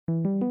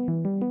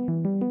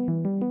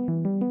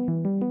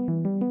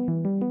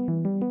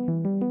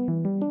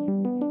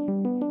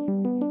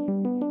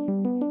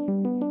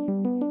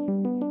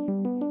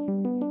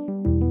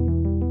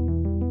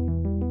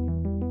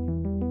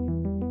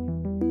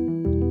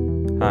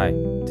Hi,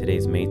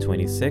 today's May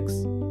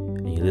 26th,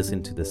 and you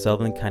listen to the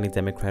Sullivan County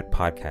Democrat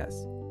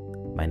podcast.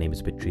 My name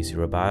is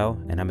Patricio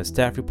Robayo, and I'm a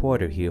staff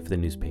reporter here for the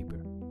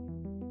newspaper.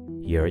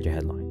 Here are your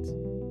headlines.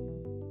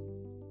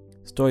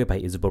 Story by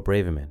Isabel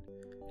Braverman.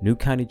 New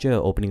county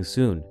jail opening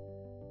soon,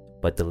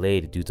 but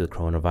delayed due to the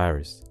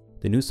coronavirus.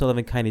 The new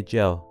Sullivan County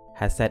Jail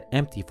has sat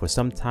empty for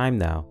some time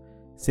now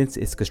since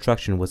its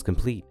construction was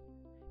complete.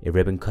 A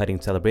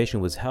ribbon-cutting celebration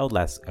was held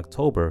last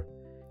October,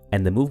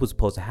 and the move was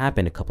supposed to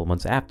happen a couple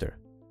months after.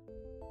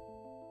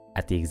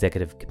 At the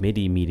executive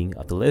committee meeting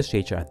of the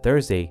legislature on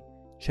Thursday,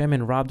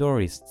 Chairman Rob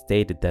Dorey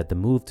stated that the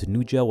move to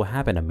new jail will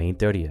happen on May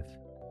 30th.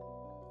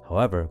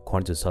 However,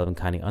 according to Sullivan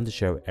County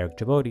Undersheriff Eric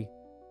Trivodi,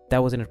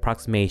 that was an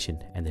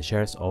approximation, and the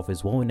sheriff's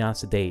office won't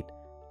announce the date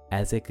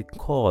as it could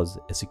cause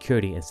a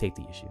security and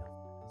safety issue.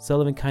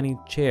 Sullivan County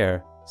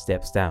Chair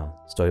steps down.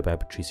 Story by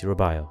Patricio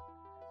Robayo.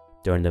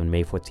 During the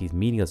May 14th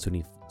meeting of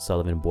SUNY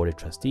Sullivan Board of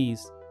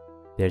Trustees,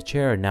 their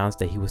chair announced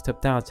that he would step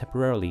down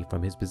temporarily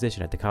from his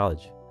position at the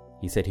college.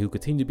 He said he would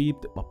continue to be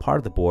a part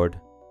of the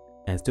board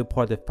and still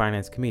part of the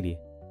finance committee,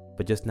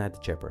 but just not the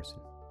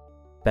chairperson.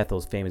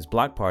 Bethel's famous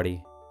block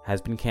party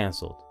has been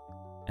canceled,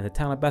 and the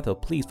town of Bethel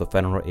pleads for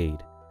federal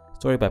aid.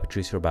 Story by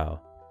Patricio Robayo.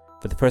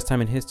 For the first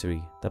time in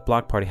history, the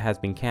block party has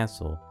been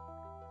canceled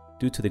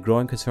due to the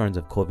growing concerns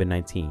of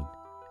COVID-19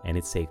 and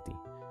its safety.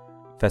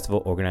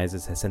 Festival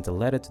organizers have sent a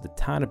letter to the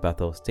town of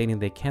Bethel stating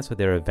they canceled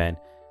their event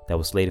that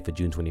was slated for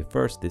June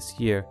 21st this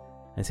year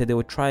and said they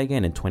would try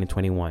again in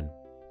 2021.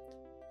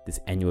 This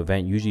annual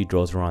event usually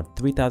draws around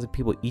 3,000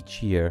 people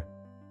each year.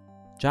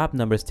 Job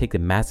numbers take a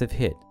massive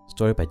hit.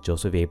 Story by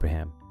Joseph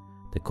Abraham.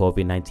 The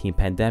COVID-19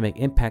 pandemic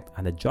impact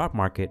on the job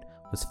market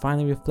was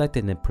finally reflected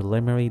in the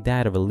preliminary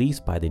data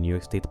released by the New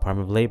York State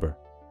Department of Labor.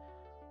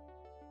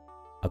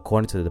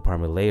 According to the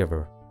Department of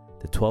Labor,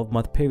 the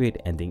 12-month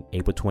period ending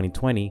April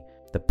 2020,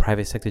 the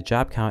private sector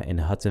job count in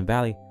the Hudson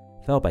Valley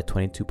fell by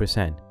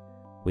 22%,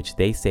 which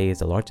they say is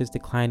the largest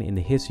decline in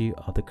the history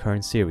of the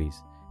current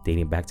series,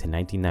 dating back to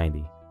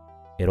 1990.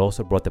 It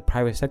also brought the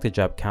private sector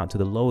job count to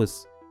the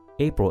lowest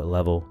April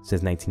level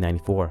since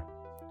 1994.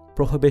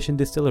 Prohibition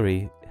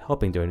Distillery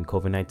helping during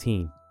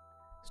COVID-19.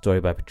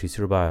 Story by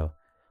Patricio Robayo.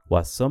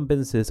 While some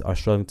businesses are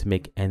struggling to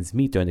make ends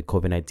meet during the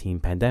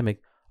COVID-19 pandemic,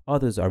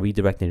 others are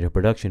redirecting their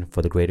production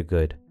for the greater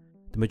good.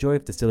 The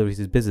majority of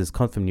distilleries' business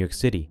comes from New York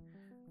City,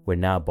 where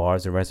now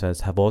bars and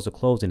restaurants have also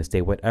closed in a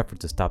statewide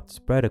effort to stop the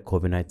spread of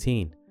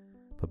COVID-19.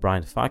 But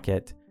Brian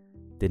Faquette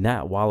did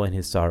not wallow in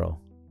his sorrow.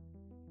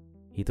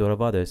 He thought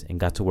of others and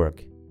got to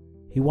work.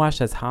 He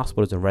watched as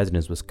hospitals and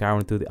residents were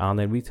scouring through the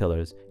online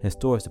retailers and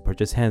stores to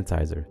purchase hand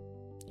sanitizer.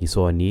 He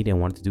saw a need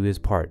and wanted to do his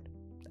part.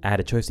 I had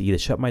a choice to either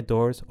shut my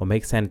doors or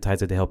make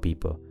sanitizer to help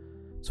people,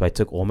 so I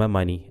took all my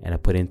money and I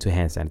put it into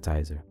hand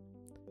sanitizer.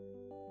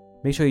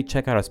 Make sure you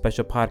check out our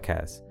special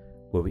podcast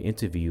where we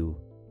interview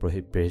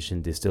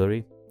Prohibition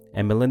Distillery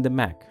and Melinda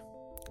Mack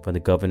from the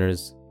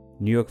Governor's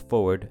New York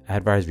Forward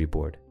Advisory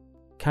Board.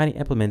 County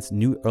implements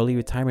new early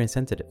retirement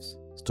incentives.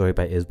 Story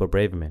by Isabel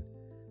Braverman.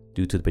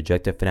 Due to the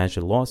projected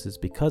financial losses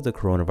because of the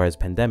coronavirus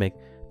pandemic,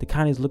 the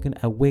county is looking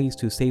at ways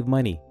to save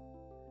money.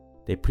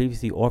 They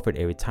previously offered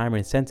a retirement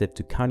incentive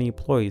to county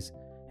employees,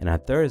 and on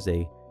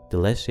Thursday, the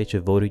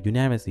legislature voted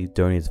unanimously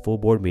during its full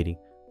board meeting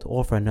to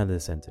offer another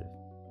incentive.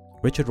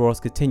 Richard Ross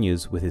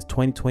continues with his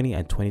 2020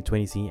 and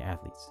 2020 senior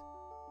athletes.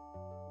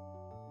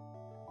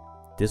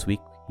 This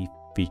week, he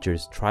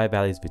features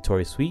Tri-Valley's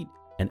Victoria Sweet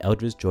and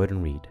Eldridge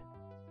Jordan Reed.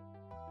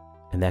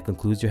 And that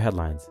concludes your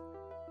headlines.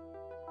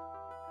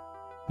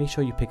 Make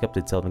sure you pick up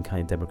the Sullivan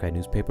County Democrat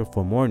newspaper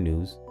for more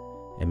news,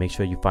 and make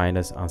sure you find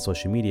us on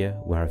social media.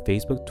 We're on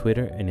Facebook,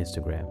 Twitter, and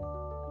Instagram.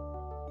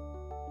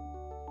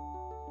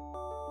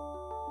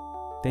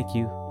 Thank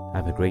you,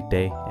 have a great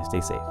day, and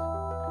stay safe.